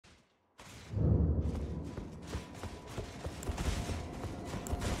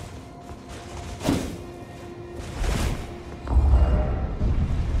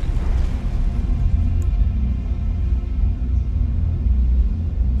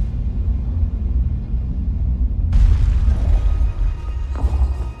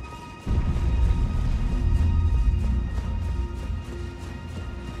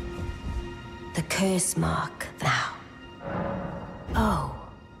curse mark now. Oh,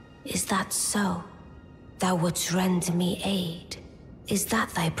 is that so? Thou wouldst render me aid. Is that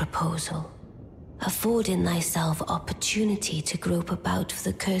thy proposal? Affording thyself opportunity to grope about for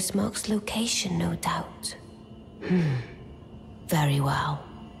the curse mark's location, no doubt. Very well.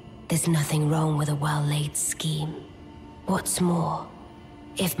 There's nothing wrong with a well-laid scheme. What's more,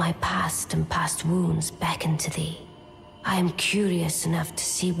 if my past and past wounds beckon to thee, I am curious enough to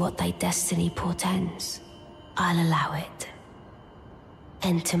see what thy destiny portends. I'll allow it.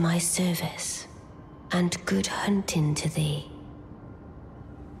 Enter my service, and good hunting to thee.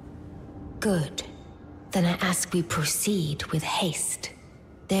 Good. Then I ask we proceed with haste.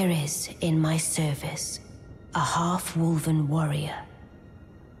 There is, in my service, a half-wolven warrior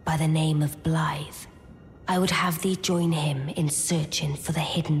by the name of Blythe. I would have thee join him in searching for the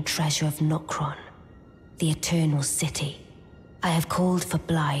hidden treasure of Nokron, the Eternal City. I have called for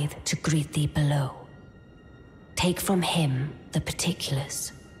Blythe to greet thee below. Take from him the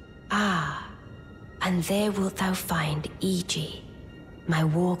particulars. Ah, and there wilt thou find Iji, my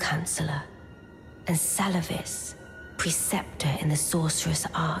war counselor, and Salavis, preceptor in the sorcerous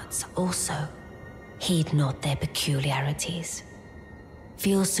arts also. Heed not their peculiarities.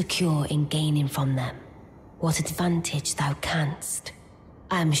 Feel secure in gaining from them what advantage thou canst.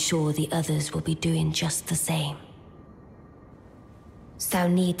 I am sure the others will be doing just the same. Thou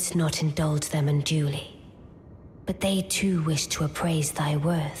needst not indulge them unduly, but they too wish to appraise thy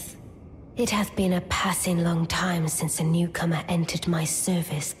worth. It hath been a passing long time since a newcomer entered my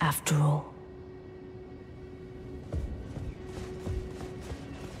service after all.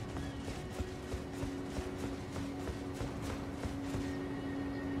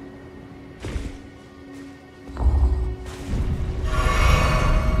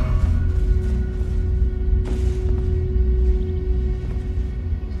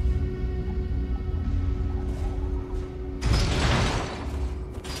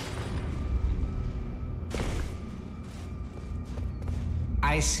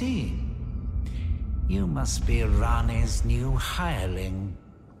 I see. You must be Ranni's new hireling.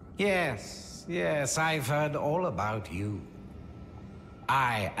 Yes, I've heard all about you.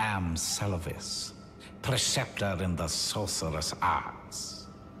 I am Salavis, preceptor in the sorcerous arts.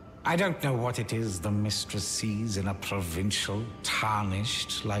 I don't know what it is the mistress sees in a provincial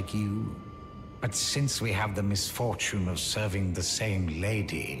tarnished like you, but since we have the misfortune of serving the same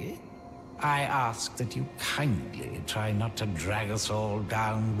lady, I ask that you kindly try not to drag us all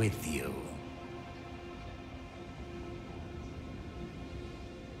down with you.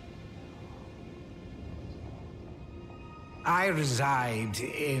 I reside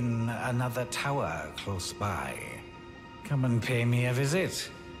in another tower close by. Come and pay me a visit,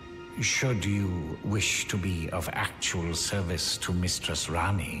 should you wish to be of actual service to Mistress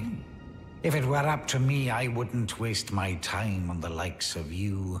Ranni. If it were up to me, I wouldn't waste my time on the likes of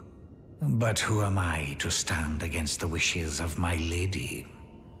you. But who am I to stand against the wishes of my lady?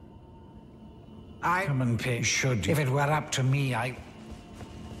 I come and pay should you. If it were up to me, I...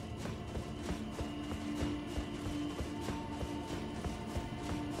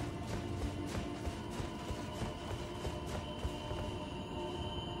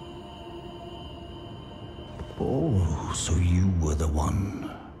 Oh, so you were the one.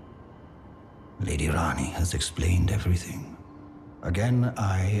 Lady Ranni has explained everything. Again,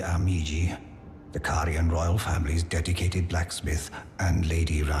 I am Iji, the Karian royal family's dedicated blacksmith and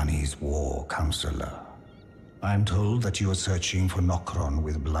Lady Ranni's war counselor. I'm told that you are searching for Nokron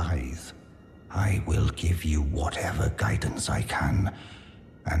with Blythe. I will give you whatever guidance I can,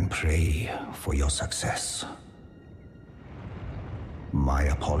 and pray for your success. My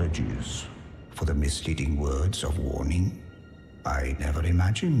apologies for the misleading words of warning. I never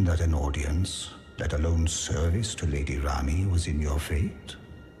imagined that an audience, let alone service to Lady Ranni, was in your fate.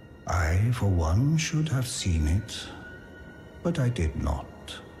 I, for one, should have seen it, but I did not.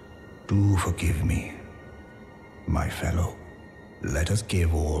 Do forgive me, my fellow. Let us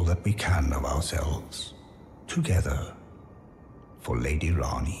give all that we can of ourselves, together, for Lady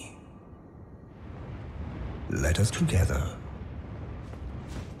Ranni. Let us together.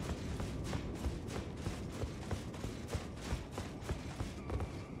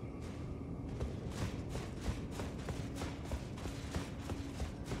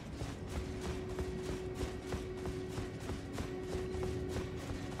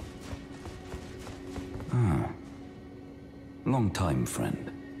 Long time, friend.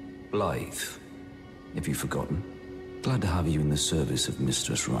 Blythe, if you've forgotten. Glad to have you in the service of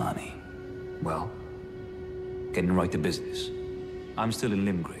Mistress Ranni. Well, getting right to business. I'm still in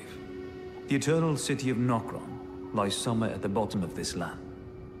Limgrave. The eternal city of Nokron lies somewhere at the bottom of this land.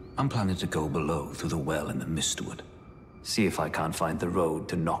 I'm planning to go below through the well in the Mistwood. See if I can't find the road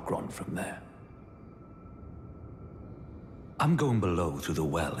to Nokron from there. I'm going below through the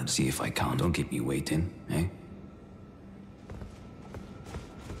well and see if I can't. Don't keep me waiting, eh?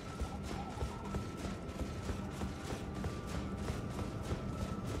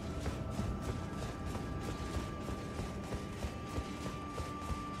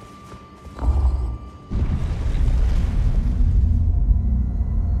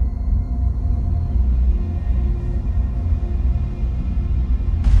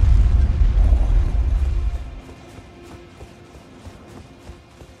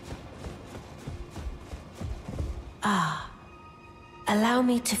 Allow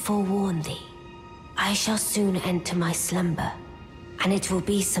me to forewarn thee. I shall soon enter my slumber, and it will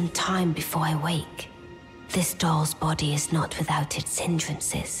be some time before I wake. This doll's body is not without its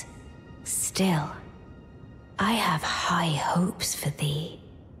hindrances. Still, I have high hopes for thee.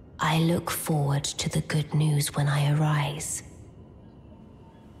 I look forward to the good news when I arise.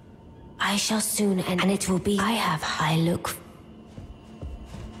 I shall soon enter, and it will be. I look.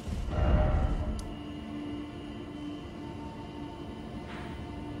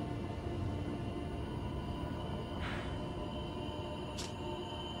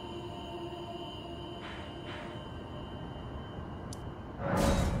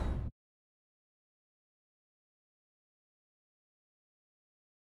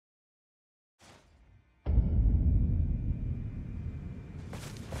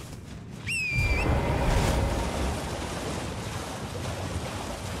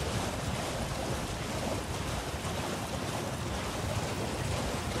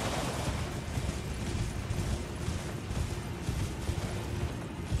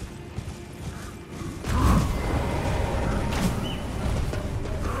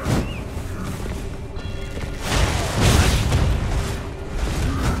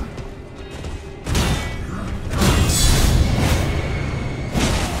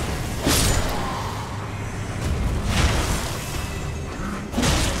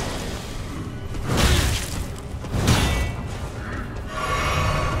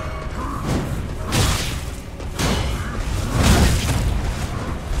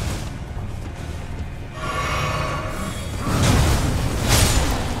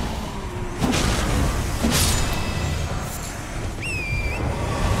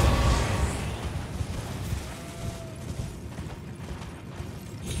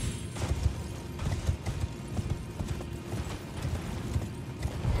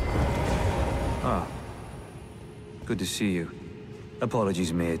 Good to see you.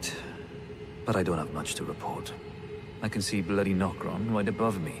 Apologies, mate, but I don't have much to report. I can see bloody Nokron right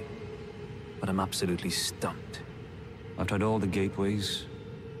above me, but I'm absolutely stumped. I've tried all the gateways,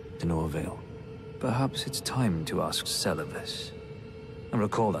 to no avail. Perhaps it's time to ask Celavis. I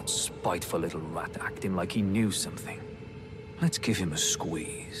recall that spiteful little rat acting like he knew something. Let's give him a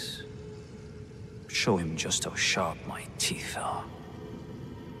squeeze. Show him just how sharp my teeth are.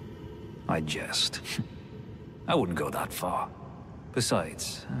 I jest. I wouldn't go that far.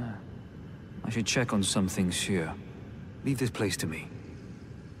 Besides, I should check on some things here. Leave this place to me.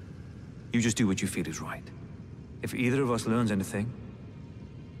 You just do what you feel is right. If either of us learns anything,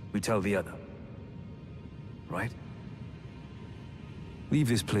 we tell the other. Right? Leave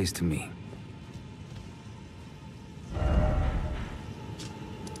this place to me.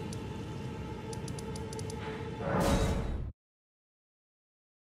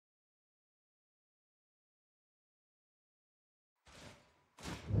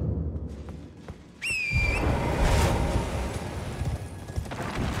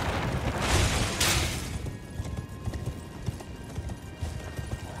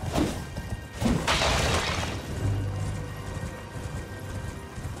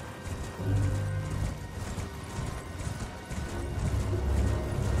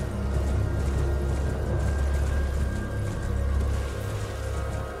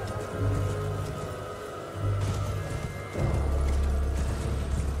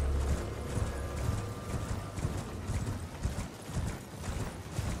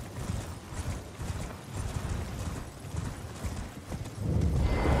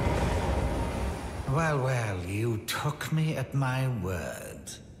 Well, you took me at my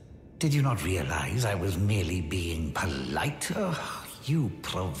word. Did you not realize I was merely being polite? Oh, you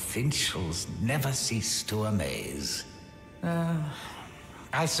provincials never cease to amaze.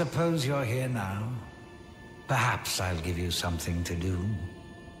 I suppose you're here now. Perhaps I'll give you something to do.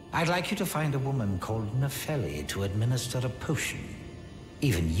 I'd like you to find a woman called Nefeli to administer a potion.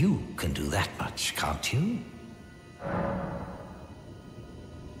 Even you can do that much, can't you?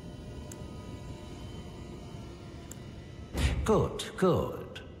 Good.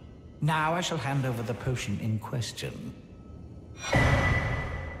 Now I shall hand over the potion in question.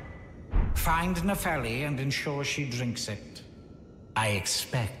 Find Nefeli and ensure she drinks it. I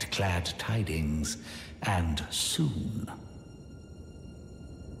expect glad tidings, and soon.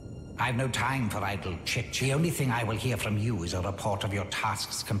 I've no time for idle chit. The only thing I will hear from you is a report of your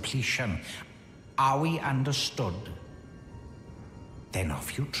task's completion. Are we understood? Then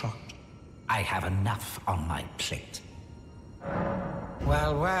off you trot. I have enough on my plate.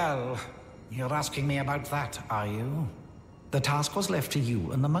 Well, well. You're asking me about that, are you? The task was left to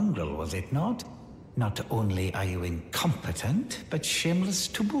you and the mongrel, was it not? Not only are you incompetent, but shameless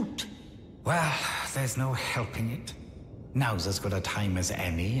to boot. Well, there's no helping it. Now's as good a time as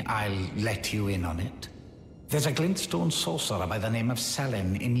any. I'll let you in on it. There's a glintstone sorcerer by the name of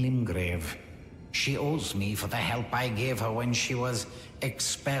Selene in Limgrave. She owes me for the help I gave her when she was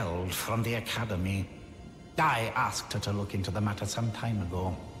expelled from the academy. I asked her to look into the matter some time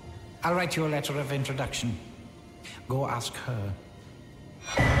ago. I'll write you a letter of introduction. Go ask her.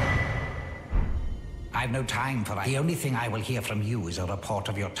 I've no time for that. The only thing I will hear from you is a report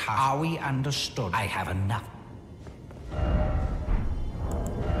of your task. Are we understood? I have enough.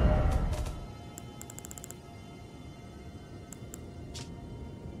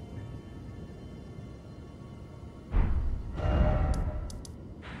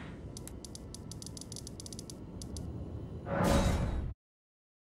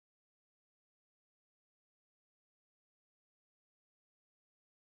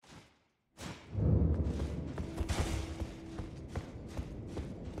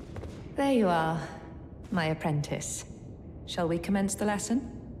 There you are, my apprentice. Shall we commence the lesson?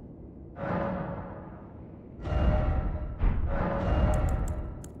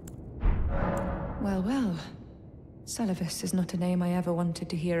 Well, well. Sullivis is not a name I ever wanted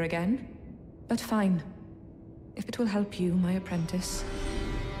to hear again. But fine. If it will help you, my apprentice,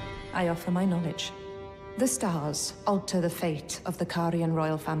 I offer my knowledge. The stars alter the fate of the Karian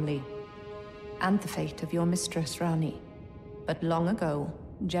royal family, and the fate of your mistress, Ranni. But long ago,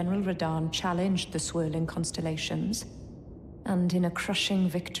 General Radahn challenged the swirling constellations, and in a crushing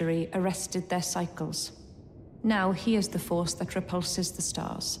victory arrested their cycles. Now he is the force that repulses the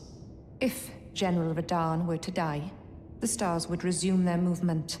stars. If General Radahn were to die, the stars would resume their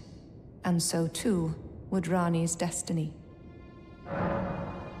movement, and so too would Ranni's destiny.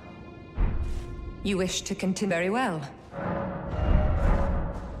 You wish to continue? Very well.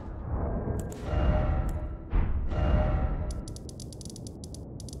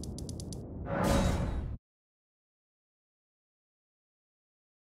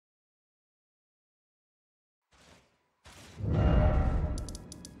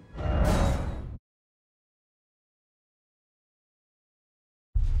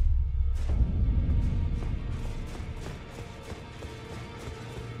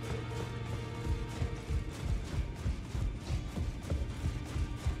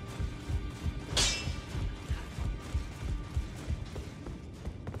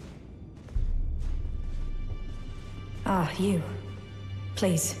 Ah, you.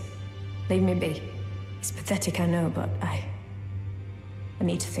 Please, leave me be. It's pathetic, I know, but I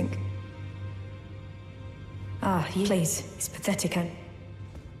need to think. Ah, you. Please, it's pathetic, I...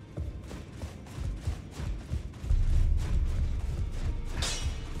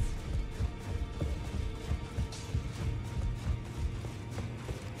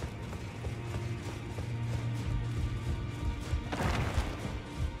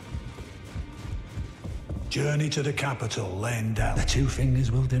 Journey to the capital, laying down. The two fingers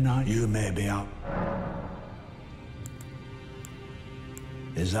will deny you may be out.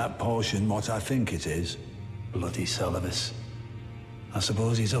 Is that potion what I think it is? Bloody Sullivis. I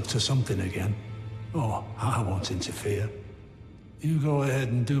suppose he's up to something again. Oh, I won't interfere. You go ahead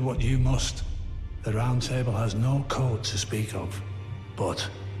and do what you must. The Round Table has no code to speak of. But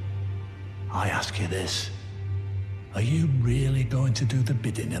I ask you this. Are you really going to do the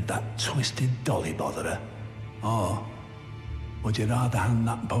bidding of that twisted dolly botherer? Or would you rather hand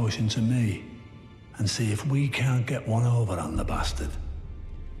that potion to me and see if we can't get one over on the bastard?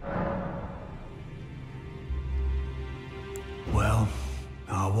 Well,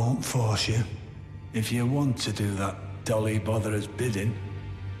 I won't force you. If you want to do that dolly botherer's bidding,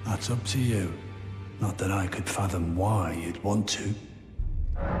 that's up to you. Not that I could fathom why you'd want to.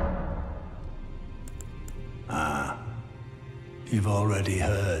 Ah, you've already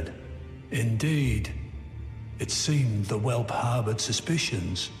heard. Indeed. It seemed the whelp harbored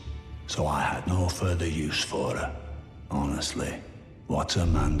suspicions, so I had no further use for her. Honestly, what's a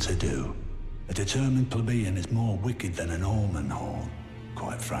man to do? A determined plebeian is more wicked than an omen horn,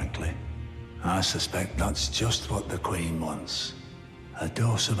 quite frankly. I suspect that's just what the Queen wants. A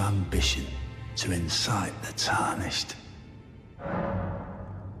dose of ambition to incite the tarnished.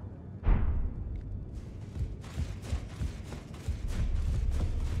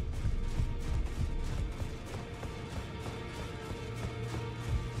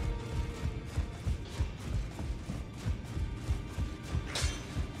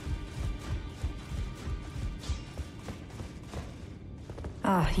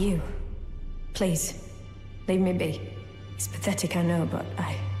 Ah, you. Please, leave me be. It's pathetic, I know, but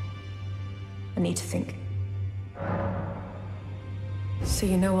I need to think. So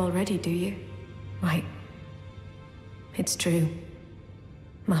you know already, do you? Right. It's true.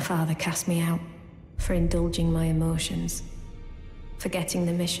 My father cast me out for indulging my emotions, forgetting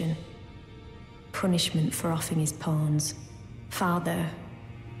the mission, punishment for offing his pawns.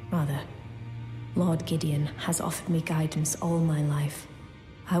 Lord Gideon has offered me guidance all my life.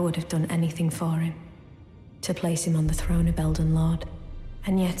 I would have done anything for him, to place him on the throne of Elden Lord.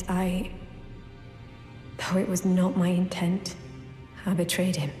 And yet though it was not my intent, I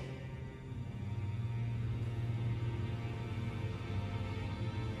betrayed him.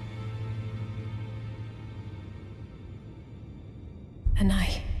 And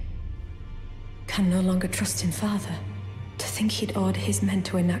I can no longer trust in Father. To think he'd order his men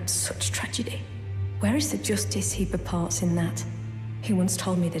to enact such tragedy. Where is the justice he purports in that? He once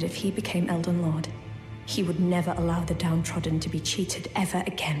told me that if he became Elden Lord, he would never allow the downtrodden to be cheated ever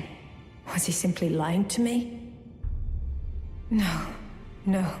again. Was he simply lying to me? No.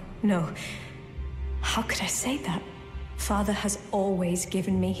 How could I say that? Father has always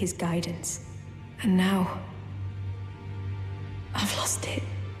given me his guidance. And now, I've lost it.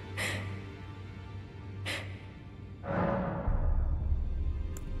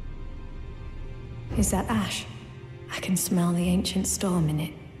 Is that ash? I can smell the ancient storm in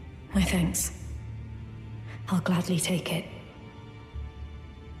it. My thanks. I'll gladly take it.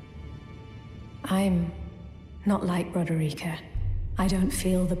 I'm not like Roderica. I don't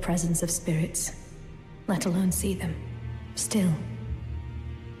feel the presence of spirits, let alone see them. Still,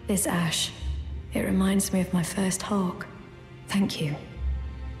 this ash, it reminds me of my first hawk. Thank you.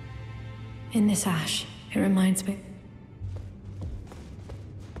 In this ash, it reminds me...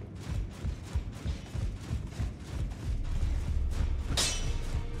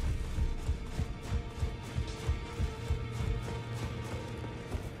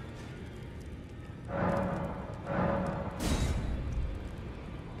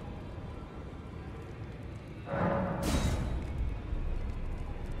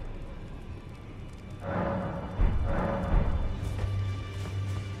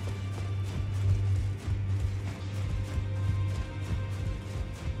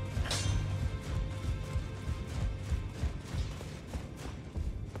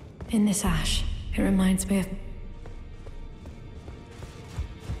 In this ash, it reminds me of...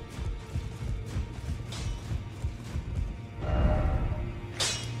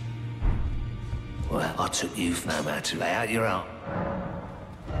 Well, I took youth no matter to lay out your own.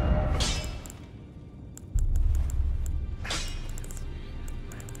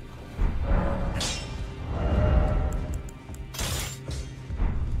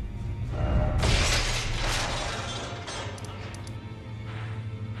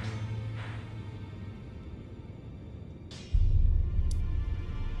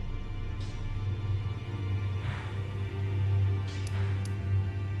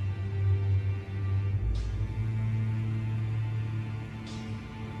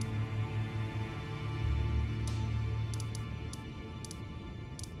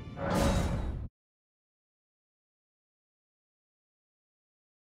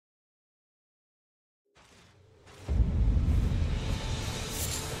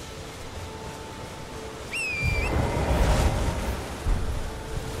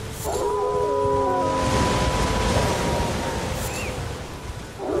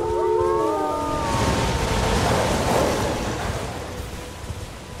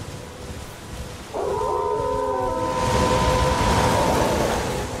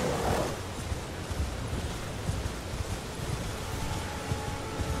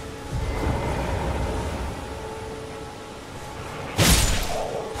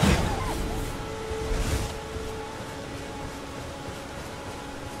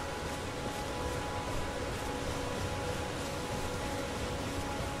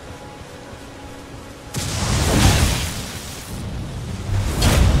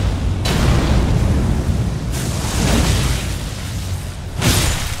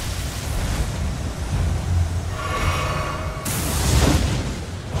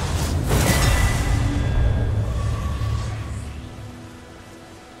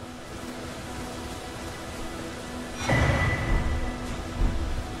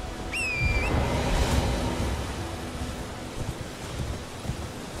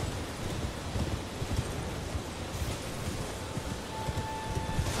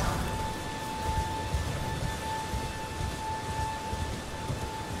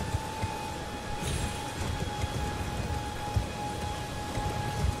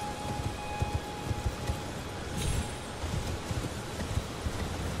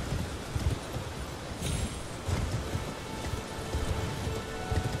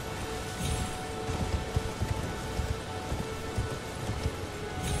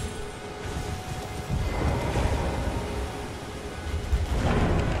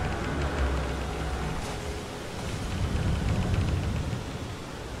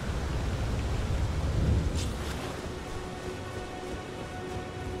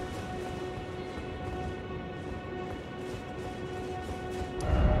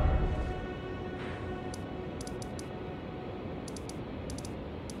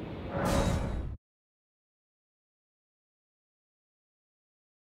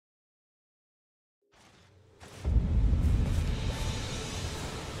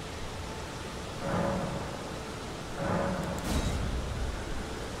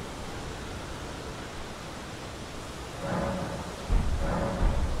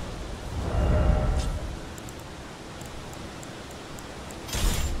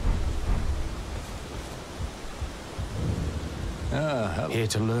 Here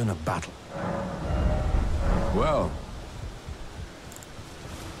to learn a battle. Well,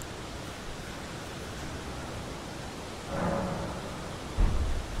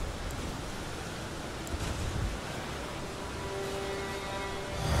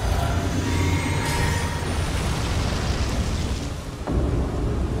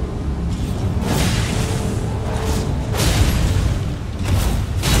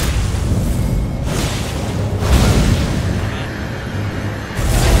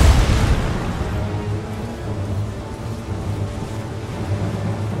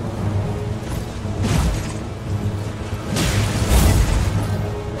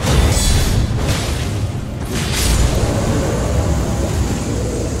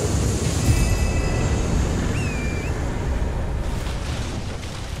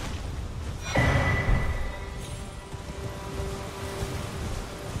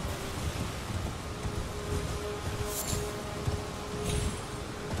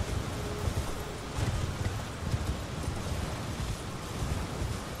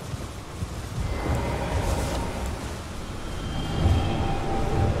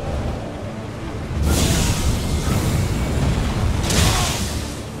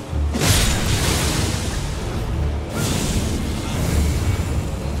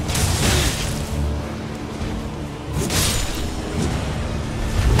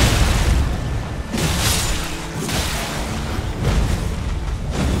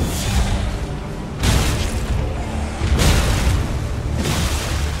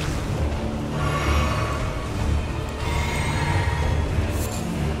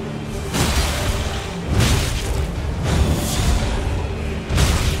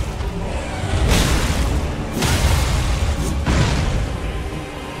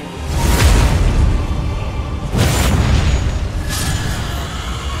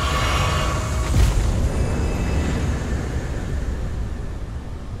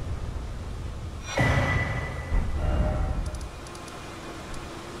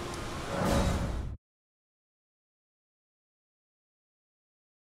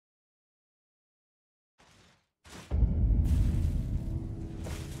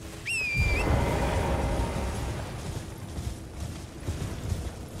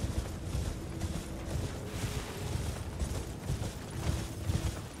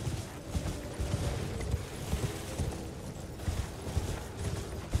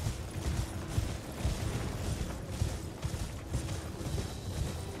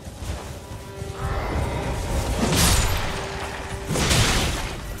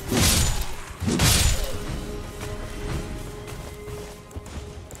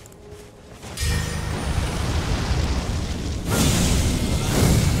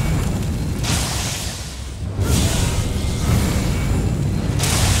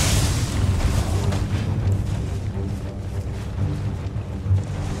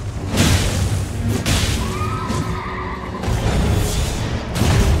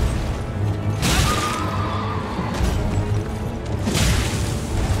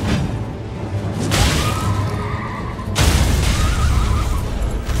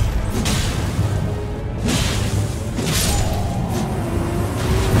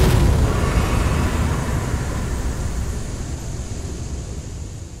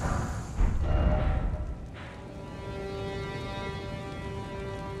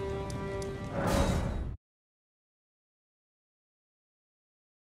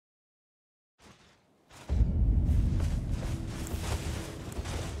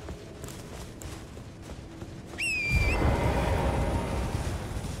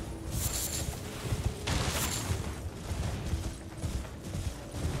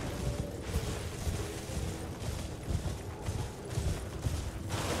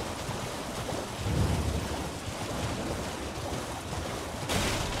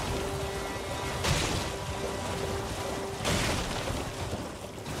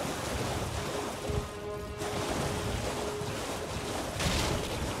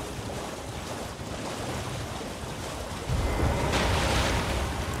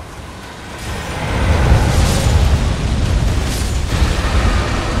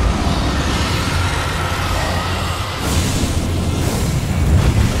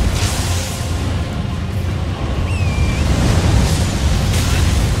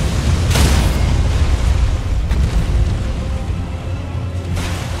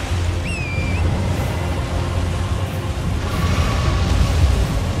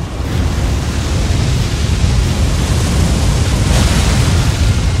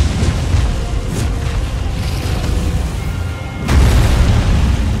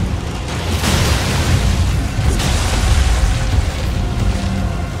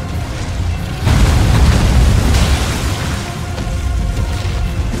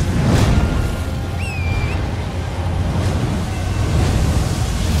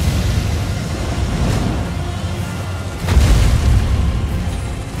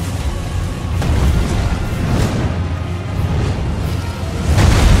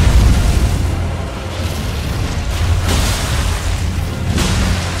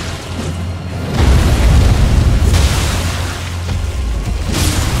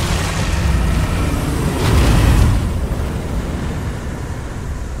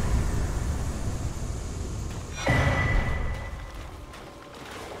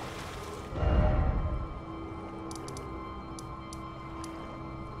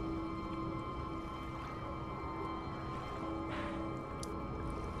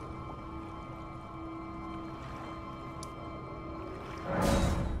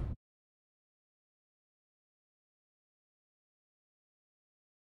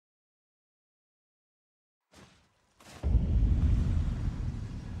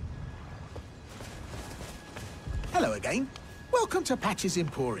 again. Welcome to Patch's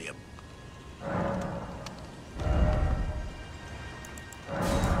Emporium.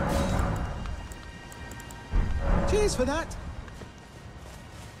 Cheers for that.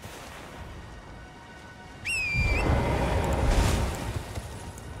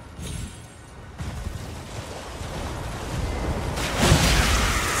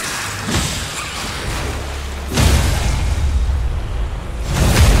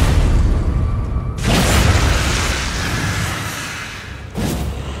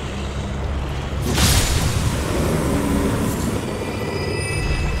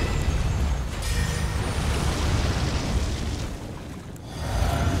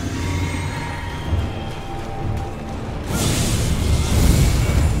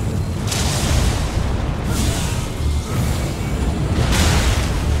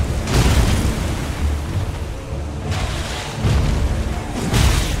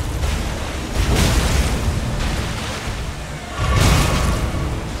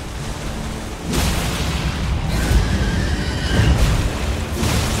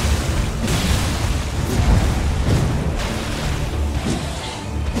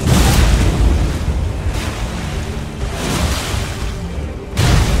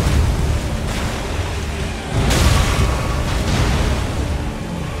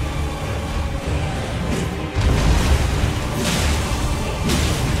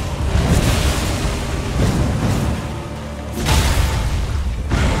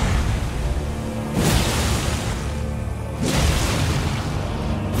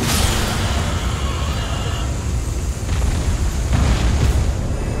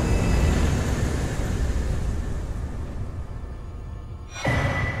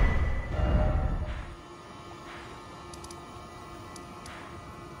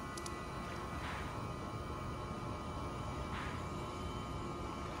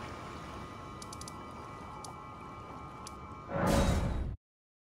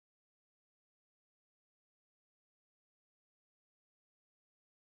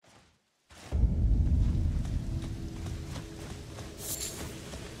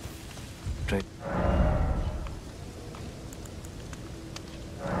 Straight.